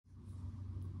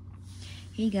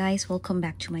Hey guys, welcome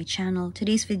back to my channel.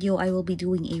 Today's video I will be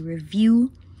doing a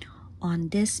review on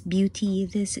this beauty.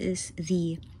 This is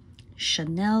the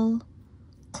Chanel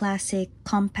Classic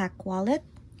Compact Wallet.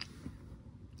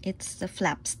 It's the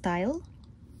flap style.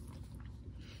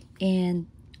 And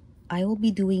I will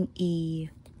be doing a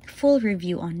full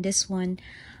review on this one.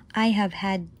 I have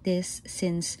had this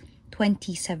since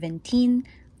 2017,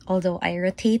 although I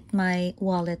rotate my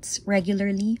wallets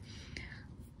regularly.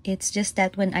 It's just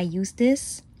that when I use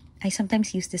this, I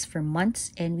sometimes use this for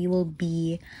months, and we will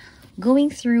be going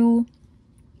through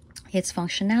its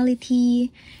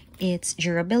functionality, its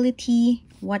durability,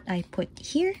 what I put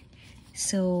here.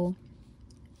 So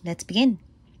let's begin.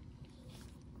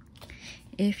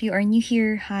 If you are new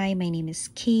here, hi, my name is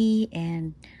Kay,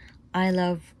 and I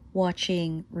love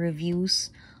watching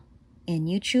reviews in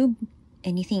YouTube,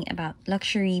 anything about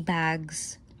luxury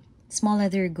bags, small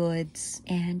leather goods,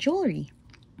 and jewelry.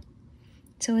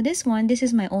 So this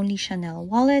is my only Chanel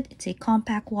wallet. It's a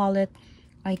compact wallet.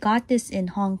 I got this in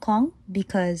Hong Kong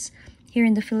because here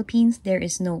in the Philippines, there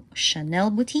is no Chanel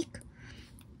boutique.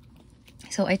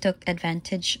 So I took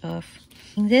advantage of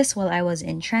this while I was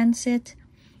in transit.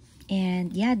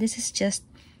 And yeah, this is just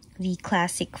the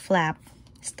classic flap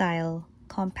style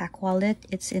compact wallet.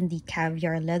 It's in the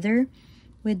caviar leather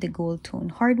with the gold tone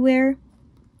hardware.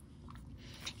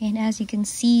 And as you can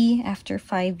see, after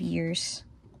 5 years,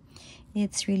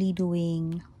 it's really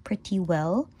doing pretty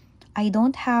well. I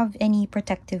don't have any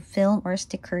protective film or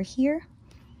sticker here.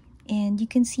 And you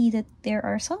can see that there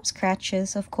are some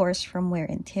scratches, of course, from wear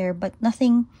and tear, but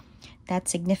nothing that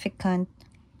significant.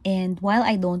 And while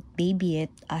I don't baby it,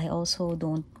 I also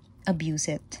don't abuse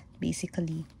it,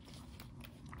 basically.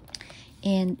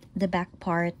 And the back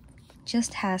part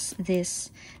just has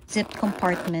this zip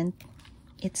compartment.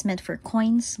 It's meant for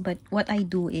coins, but what I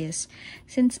do is,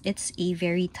 since it's a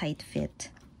very tight fit,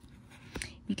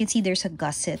 you can see there's a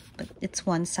gusset, but it's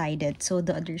one-sided, so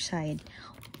the other side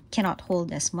cannot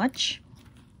hold as much.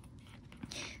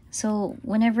 So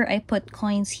whenever I put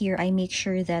coins here, I make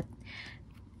sure that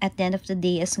at the end of the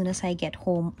day, as soon as I get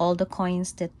home, all the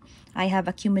coins that I have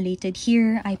accumulated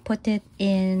here, I put it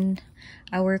in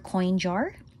our coin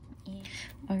jar.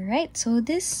 Alright, so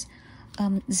this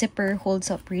zipper holds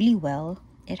up really well.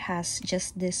 It has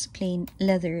just this plain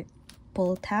leather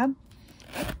pull tab,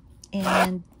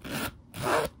 and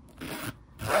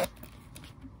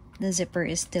the zipper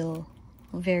is still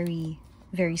very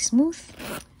smooth.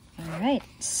 Alright,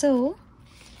 so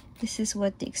this is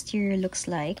what the exterior looks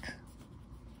like.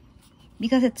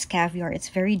 Because it's caviar, it's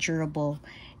very durable.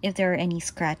 If there are any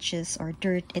scratches or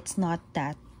dirt, it's not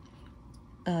that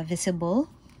visible.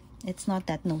 It's not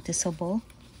that noticeable.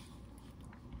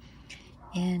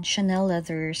 And Chanel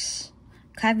leathers,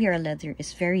 caviar leather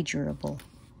is very durable.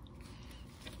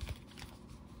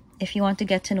 If you want to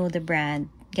get to know the brand,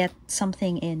 get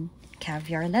something in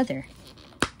caviar leather.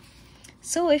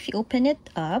 So if you open it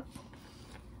up,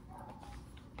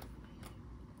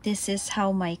 this is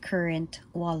how my current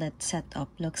wallet setup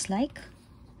looks like.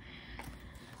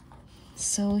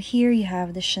 So here you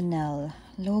have the Chanel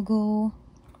logo.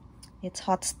 It's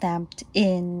hot stamped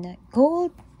in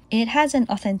gold. It has an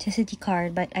authenticity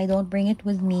card, but I don't bring it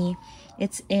with me.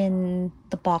 It's in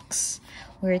the box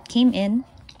where it came in,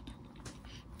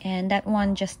 and that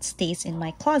one just stays in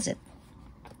my closet.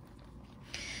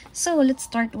 So let's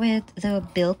start with the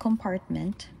bill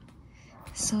compartment.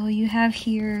 So you have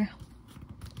here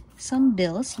some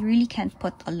bills. You really can't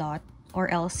put a lot, or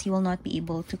else you will not be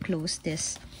able to close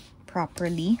this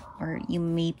properly, or you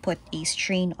may put a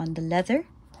strain on the leather.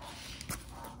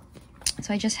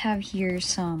 So I just have here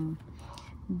some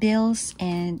bills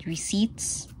and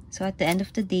receipts. So at the end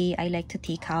of the day, I like to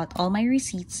take out all my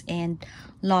receipts and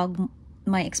log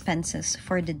my expenses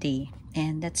for the day.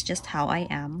 And that's just how I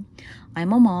am.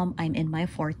 I'm a mom. I'm in my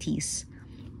 40s.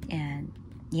 And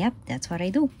yep, that's what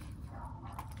I do.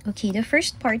 Okay, the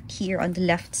first part here on the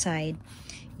left side,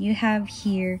 you have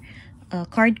here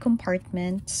card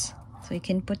compartments. So you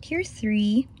can put here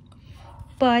 3,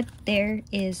 but there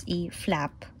is a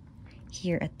flap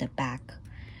here at the back,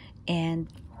 and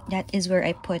that is where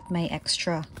I put my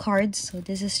extra cards. So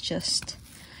this is just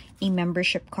a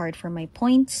membership card for my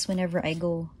points whenever I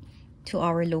go to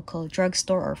our local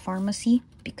drugstore or pharmacy,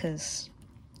 because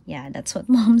yeah, that's what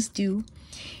moms do.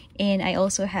 And I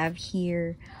also have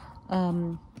here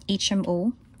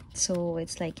HMO, so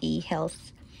it's like a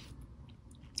health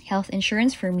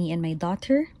insurance for me and my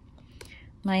daughter.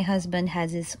 My husband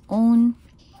has his own.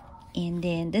 And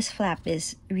then this flap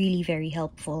is really very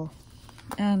helpful.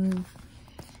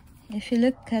 If you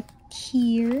look at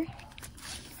here,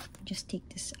 just take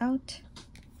this out.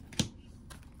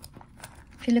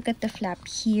 If you look at the flap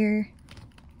here,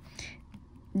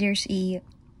 there's a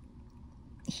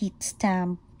heat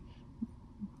stamp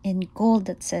in gold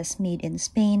that says made in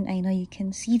Spain. I know you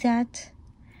can see that.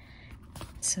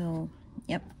 So,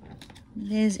 yep,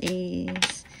 this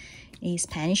is a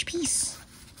Spanish piece.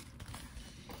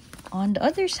 On the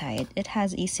other side, it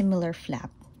has a similar flap.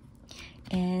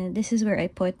 And this is where I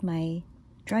put my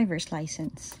driver's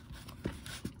license.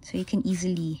 So you can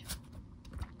easily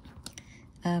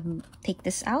take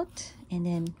this out and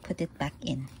then put it back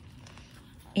in.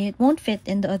 It won't fit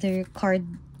in the other card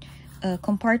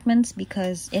compartments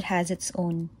because it has its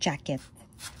own jacket.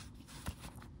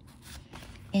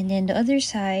 And then the other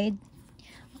side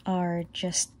are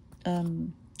just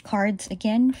cards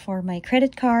again for my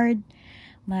credit card,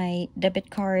 my debit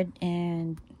card,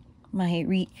 and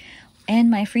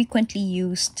my frequently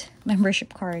used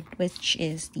membership card, which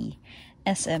is the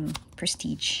SM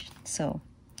Prestige. So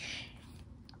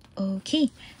okay,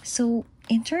 so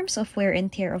in terms of wear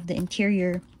and tear of the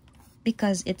interior,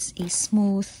 because it's a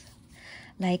smooth,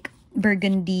 like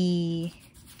burgundy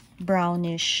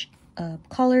brownish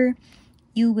color,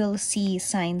 you will see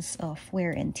signs of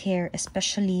wear and tear,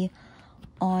 especially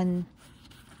on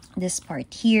this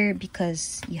part here,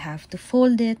 because you have to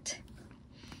fold it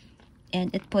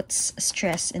and it puts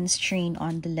stress and strain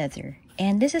on the leather.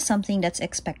 And this is something that's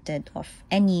expected of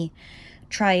any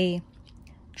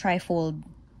trifold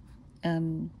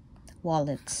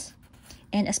wallets,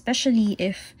 and especially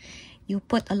if you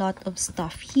put a lot of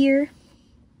stuff here.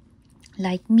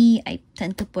 Like me, I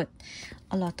tend to put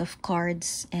a lot of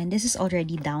cards, and this is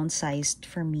already downsized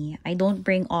for me. I don't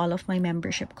bring all of my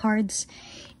membership cards,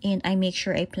 and I make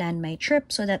sure I plan my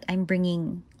trip so that I'm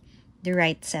bringing the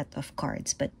right set of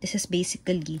cards. But this is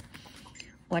basically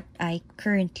what I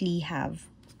currently have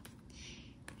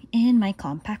in my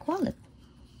compact wallet.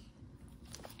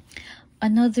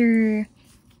 Another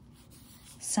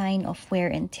sign of wear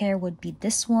and tear would be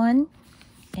this one,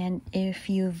 and if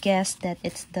you've guessed that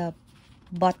it's the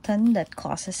button that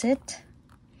causes it,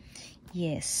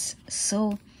 yes.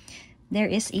 So there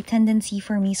is a tendency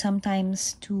for me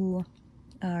sometimes to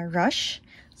rush,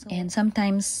 and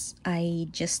sometimes I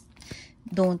just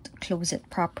don't close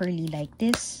it properly like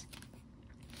this.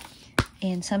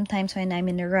 And sometimes when I'm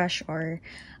in a rush or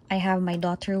I have my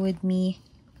daughter with me,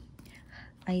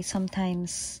 I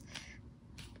sometimes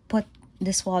put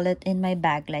this wallet in my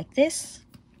bag like this,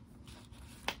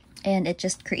 and it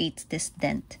just creates this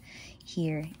dent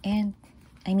here. And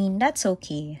I mean, that's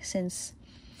okay since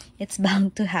it's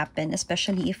bound to happen,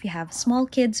 especially if you have small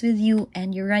kids with you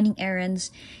and you're running errands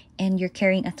and you're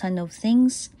carrying a ton of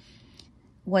things.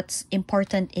 What's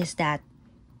important is that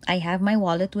I have my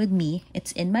wallet with me.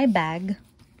 It's in my bag.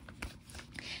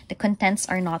 The contents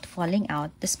are not falling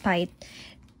out, despite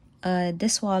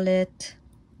this wallet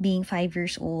being 5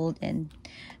 years old and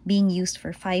being used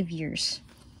for 5 years.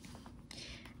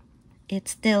 It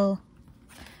still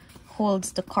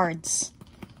holds the cards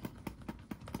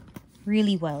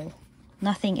really well.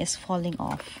 Nothing is falling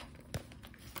off.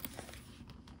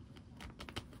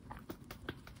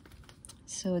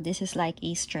 So this is like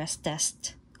a stress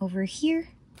test over here.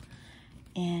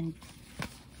 And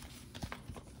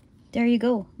there you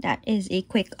go. That is a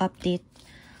quick update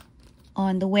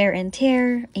on the wear and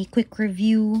tear, a quick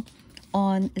review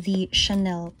on the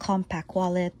Chanel compact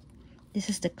wallet. This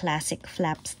is the classic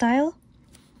flap style.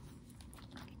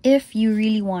 If you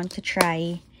really want to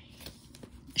try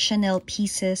Chanel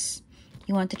pieces,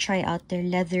 you want to try out their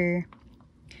leather,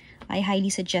 I highly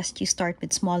suggest you start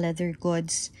with small leather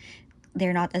goods.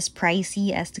 They're not as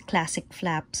pricey as the classic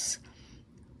flaps,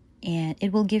 and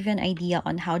it will give you an idea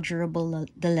on how durable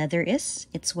the leather is,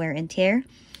 its wear and tear,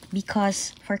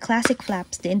 because for classic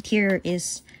flaps, the interior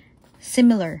is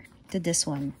similar to this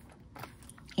one.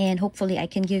 And hopefully I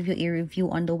can give you a review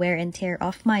on the wear and tear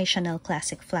of my Chanel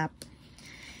classic flap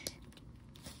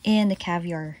in the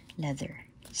caviar leather.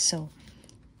 So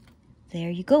there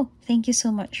you go. Thank you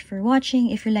so much for watching.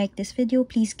 If you like this video,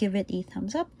 please give it a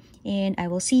thumbs up, and I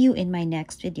will see you in my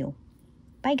next video.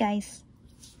 Bye guys.